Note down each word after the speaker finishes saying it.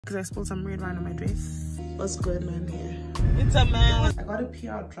because I spilled some red wine on my dress. What's going on here? It's a man. I got a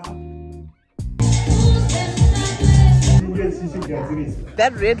PR drop.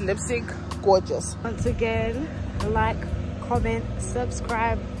 That red lipstick, gorgeous. Once again, like, comment,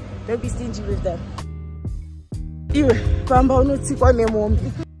 subscribe. Don't be stingy with them. I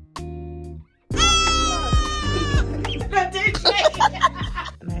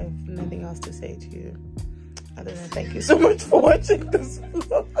have nothing else to say to you other than thank you so much for watching this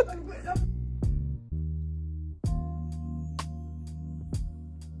vlog.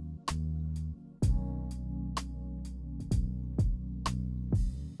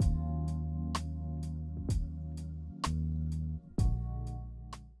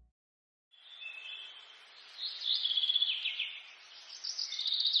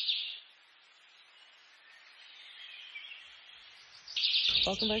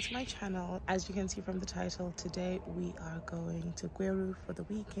 Welcome back to my channel. As you can see from the title, today we are going to Gweru for the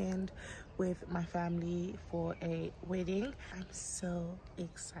weekend with my family for a wedding. I'm so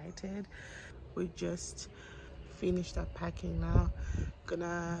excited. We just finished up packing now.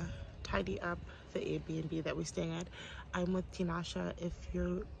 Gonna tidy up the Airbnb that we're staying at. I'm with Tinasha. If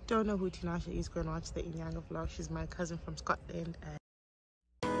you don't know who Tinasha is, go and watch the Inyanga vlog. She's my cousin from Scotland.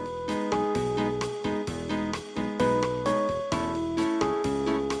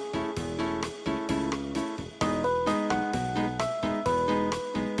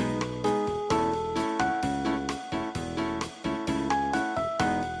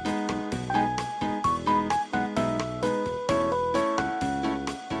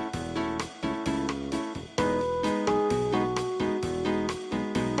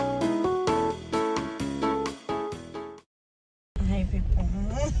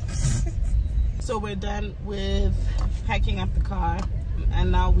 So we're done with packing up the car and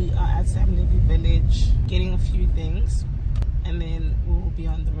now we are at Sam Levy Village getting a few things and then we will be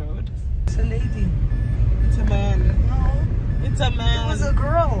on the road. It's a lady. It's a man. No. It's a man. It was a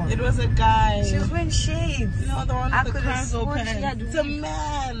girl. It was a guy. She was wearing shades. No, the one with the cars open. It's a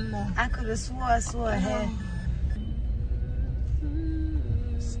man. I could have swore I saw her hair.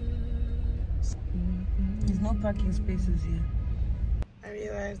 There's no parking spaces here. I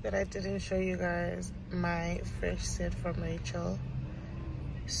realized that I didn't show you guys my fresh set from Rachel.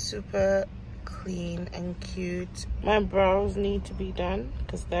 Super clean and cute. My brows need to be done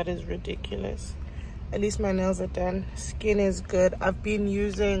because that is ridiculous. At least my nails are done. Skin is good. I've been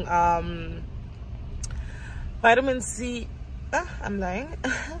using vitamin C. I'm lying.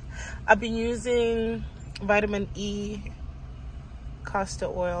 I've been using vitamin E, castor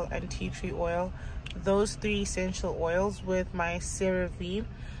oil, and tea tree oil. Those 3 essential oils with my CeraVe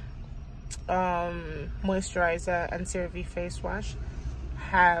moisturizer and CeraVe face wash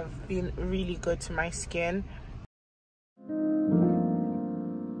have been really good to my skin.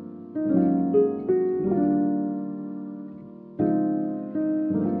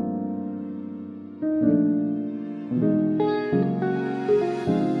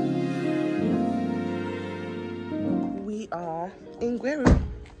 We are in Gweru.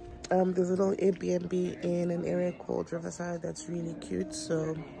 There's a little Airbnb in an area called Riverside that's really cute,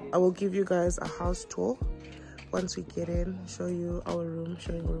 so I will give you guys a house tour once we get in, show you our room,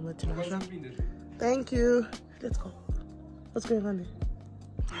 showing room with Tinasha. Thank you. Let's go. What's going on there?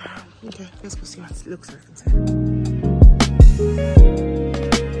 Okay, let's go see what it looks like inside.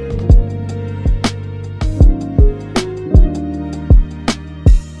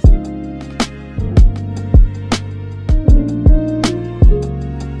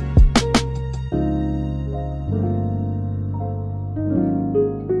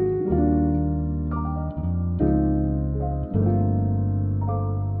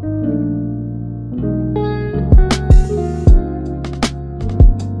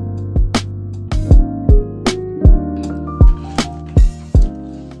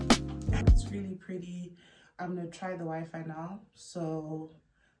 I'm gonna try the Wi-Fi now, so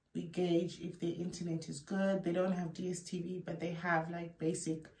we gauge if the internet is good. They don't have DSTV, but they have like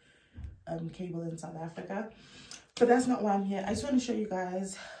basic cable in South Africa. But that's not why I'm here. I just want to show you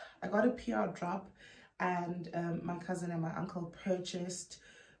guys. I got a PR drop, and my cousin and my uncle purchased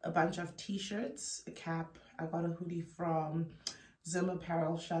a bunch of t-shirts, a cap. I got a hoodie from Zimbabwe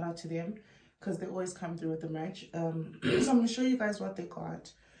Apparel. Shout out to them because they always come through with the merch. So I'm gonna show you guys what they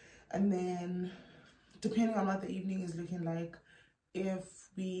got, and then depending on what the evening is looking like, if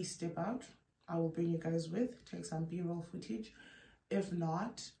we step out, I will bring you guys with, take some B-roll footage. If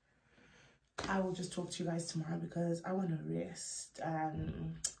not, I will just talk to you guys tomorrow because I want to rest.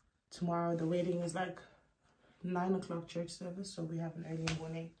 Tomorrow the wedding is like 9 o'clock church service, so we have an early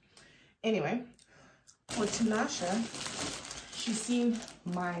morning. Anyway, with Tinasha, she she's seen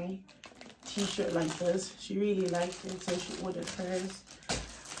my t-shirt like this. She really liked it, so she ordered hers.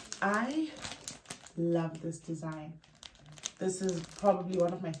 I love this design. This is probably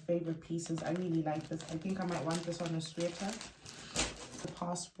one of my favorite pieces. I really like this. I think I might want this on a sweater. The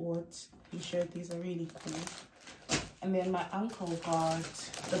passport t-shirt, these are really cool. And then my uncle got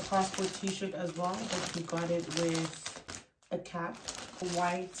the passport t-shirt as well, but he got it with a cap, a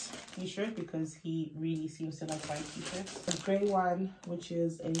white t-shirt, because he really seems to like white t-shirts. The gray one, which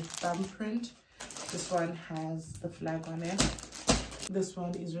is a thumbprint. This one has the flag on it. This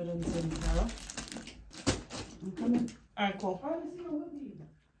one is written Zimbabwe. Alright, cool.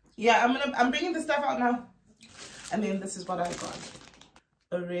 Yeah, I'm bringing the stuff out now. And then this is what I got.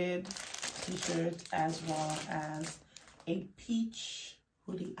 A red t-shirt as well as a peach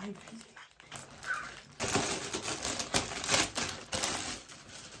hoodie. I really like this.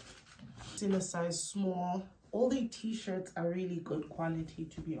 It's in a size small. All the t-shirts are really good quality,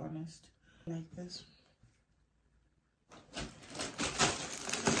 to be honest. Like this.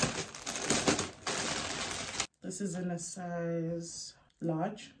 This is in a size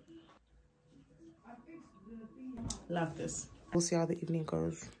large. Love this. We'll see how the evening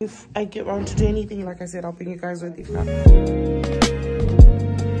goes. If I get around to do anything, like I said, I'll bring you guys with you.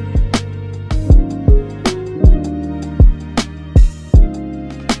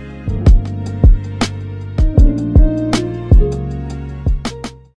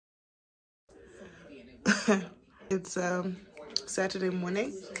 It's Saturday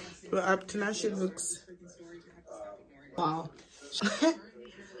morning. We're up tonight. She looks wow.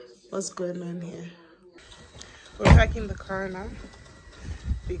 What's going on here? We're packing the car now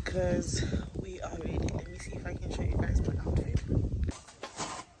because we are ready. Let me see if I can show you guys my outfit.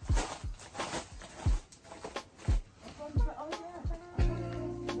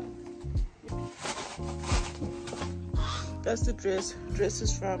 That's the dress. Dress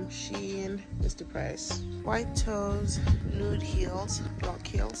is from Shein, Mr. Price. White toes, nude heels, block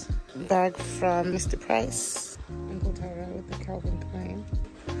heels. Bag from Mr. Price. Ankle Tara with the Calvin Klein.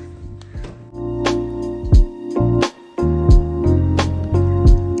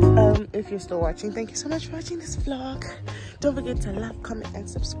 If you're still watching, thank you so much for watching this vlog. Don't forget to like, comment, and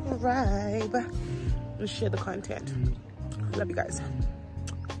subscribe. And share the content. Love you guys.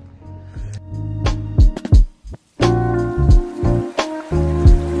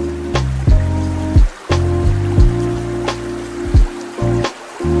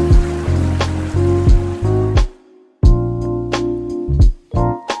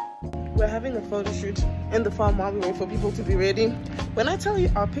 Photo shoot in the farm while we wait for people to be ready. When I tell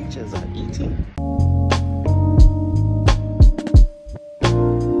you our pictures are eating.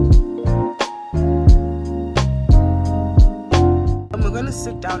 And we're gonna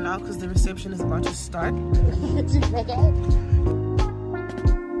sit down now because the reception is about to start.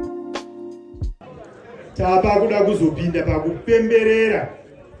 Tapakuda kuzopinda pakupemberera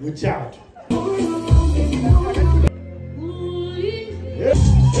muchato.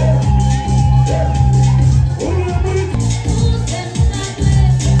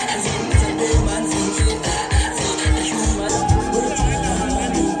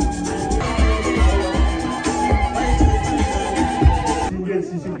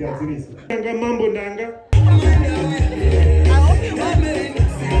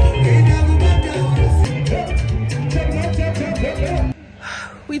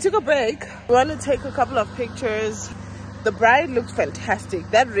 We took a break. We want to take a couple of pictures. The bride looked fantastic.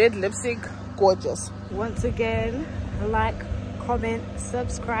 That red lipstick, gorgeous. Once again, like, comment,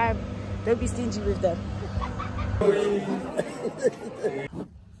 subscribe. Don't be stingy with them.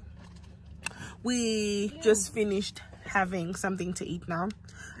 We just finished having something to eat now.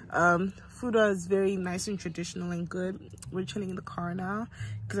 Food was very nice and traditional and good. We're chilling in the car now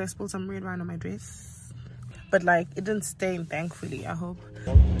because I spilled some red wine on my dress, but like it didn't stain, thankfully. I hope.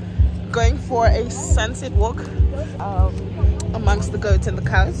 Going for a sunset walk amongst the goats and the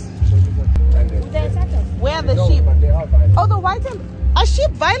cows. Where are the sheep? Oh, the white and are sheep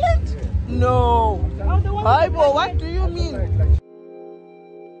violent? No. Bible, what do you mean?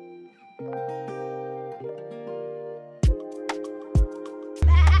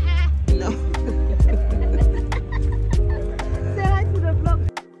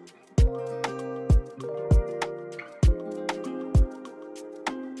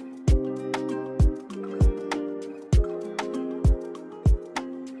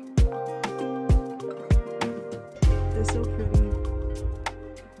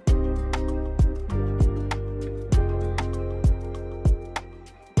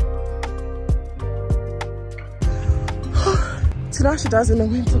 Now she doesn't know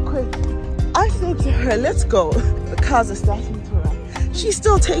when to quit. I said to her, let's go. The cars are starting to run. She's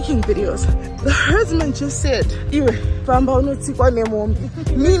still taking videos. The herdsman just said,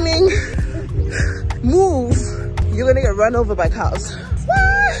 meaning move, you're gonna get run over by cows.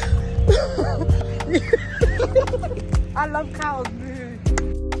 I love cows.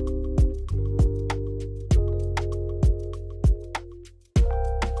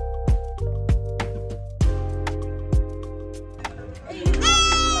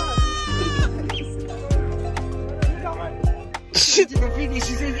 She To the video,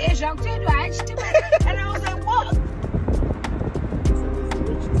 she says, and I was like, what?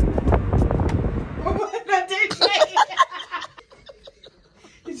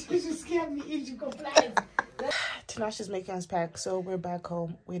 She scared me into compliance. Tinashe's making us pack, so we're back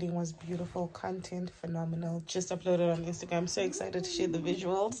home. Wedding was beautiful, content phenomenal. Just uploaded on Instagram. So excited to share the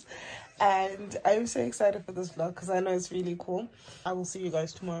visuals, and I'm so excited for this vlog because I know it's really cool. I will see you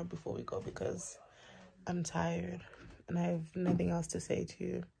guys tomorrow before we go because I'm tired and I have nothing else to say to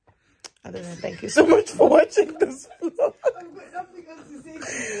you other than thank you so much for watching this vlog.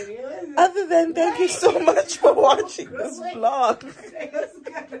 Other than thank you so much for watching this vlog.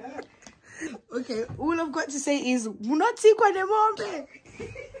 Okay, all I've got to say is, not see what the moment.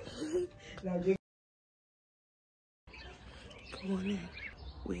 Good morning.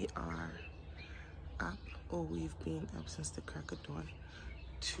 We are up, or we've been up since the crack of dawn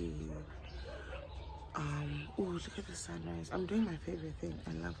to oh, look at the sunrise. I'm doing my favorite thing.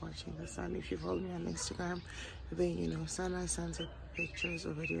 I love watching the sun. If you follow me on Instagram, then you know sunrise, sunset pictures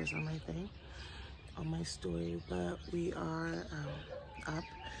or videos on my thing, on my story. But we are up,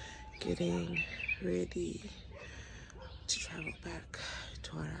 getting ready to travel back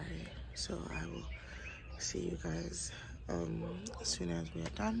to our area. So I will see you guys as soon as we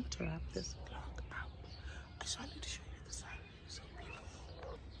are done to wrap this vlog up. I just wanted to show you the sun. So beautiful.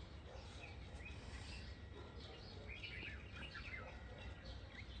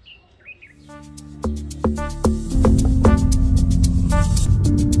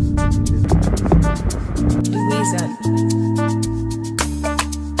 Louisa.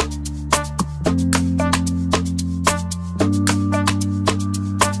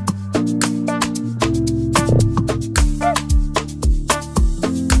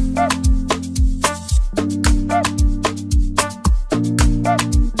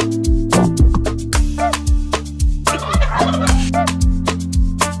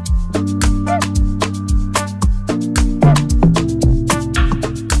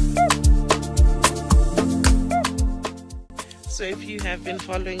 So if you have been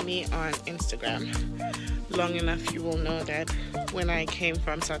following me on Instagram long enough, you will know that when I came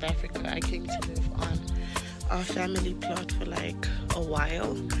from South Africa, I came to live on our family plot for like a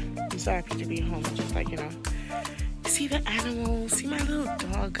while. I'm so happy to be home, just like, you know, see the animals, see my little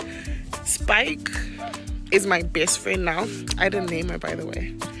dog. Spike is my best friend now. I didn't name her, by the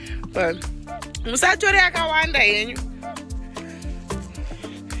way, but it's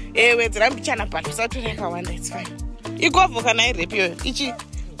fine. Ikovo, can I rip you? Ichi,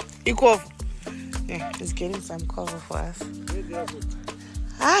 Ikovo. Yeah, he's getting some cover for us.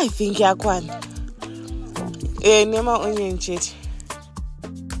 I think you're one. Nema onion chit.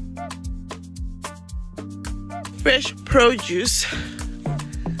 Fresh produce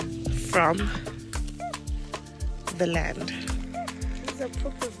from the land. These are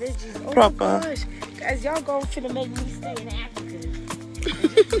proper veggies. Oh Proper. my gosh. Guys, y'all going to make me stay in Africa.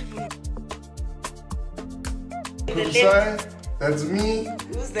 That's me.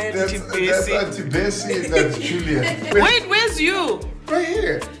 Who's that? That's Auntie Bessie. That's Julia. Wait, where's you? Right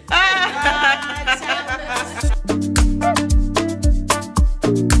here. Ah.